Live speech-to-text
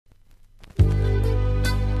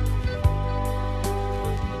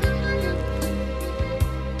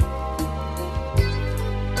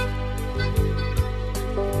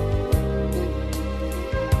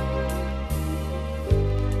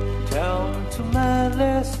to my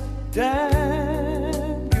last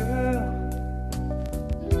dime, girl.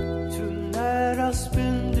 Tonight I'll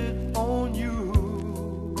spend it on you.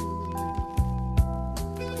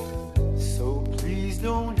 So please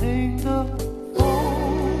don't hang the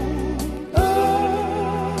phone.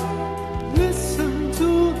 Listen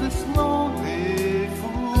to this lonely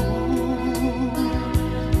fool.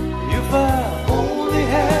 If I only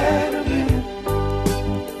had a minute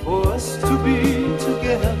for us to be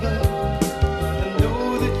together, I know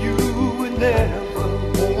that you would never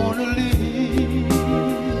wanna leave.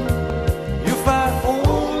 If I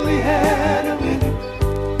only had a minute,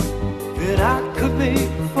 then I could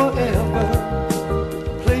make forever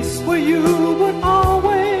a place where you would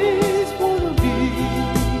always wanna be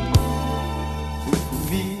with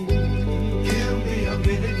me. Give me a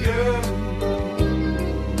minute, girl.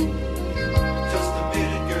 Just a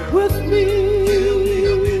minute, girl. With me. Give me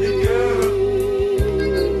a minute, girl.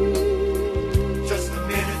 Just a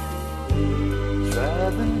minute.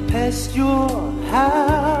 Driving past your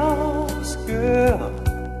house, girl.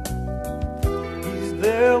 He's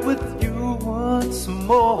there with you once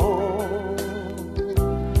more.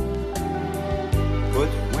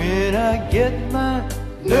 But when I get my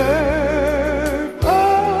nerve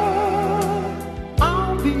up,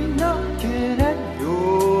 I'll be knocking at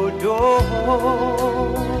your door.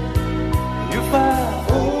 If I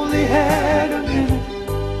only had a minute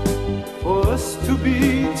for us to be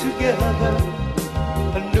together,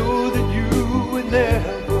 I know that you would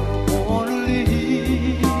never wanna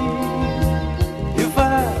leave. If I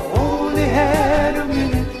only had a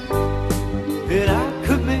minute, then I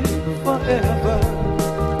could make forever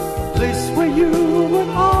a place where you would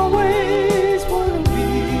always wanna be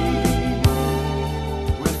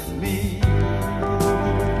with me.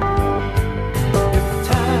 If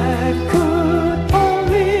time could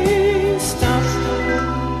only stop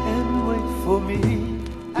and wait for me,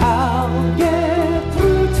 I'll get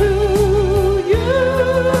through to you.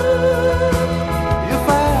 If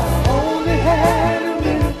I only had a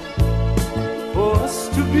minute for us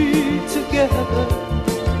to be together,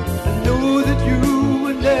 I know that you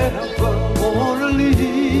would never wanna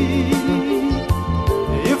leave.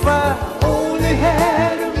 If I only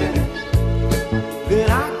had a minute, then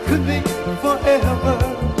I could make forever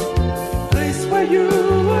a place where you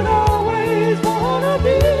would always wanna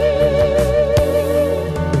be.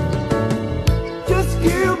 Just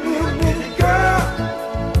give me a minute, girl.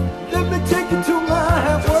 Let me take you to my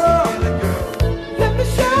world. Let me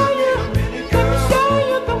show you,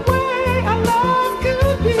 the way our love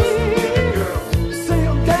could be. Say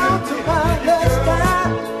I'm down to my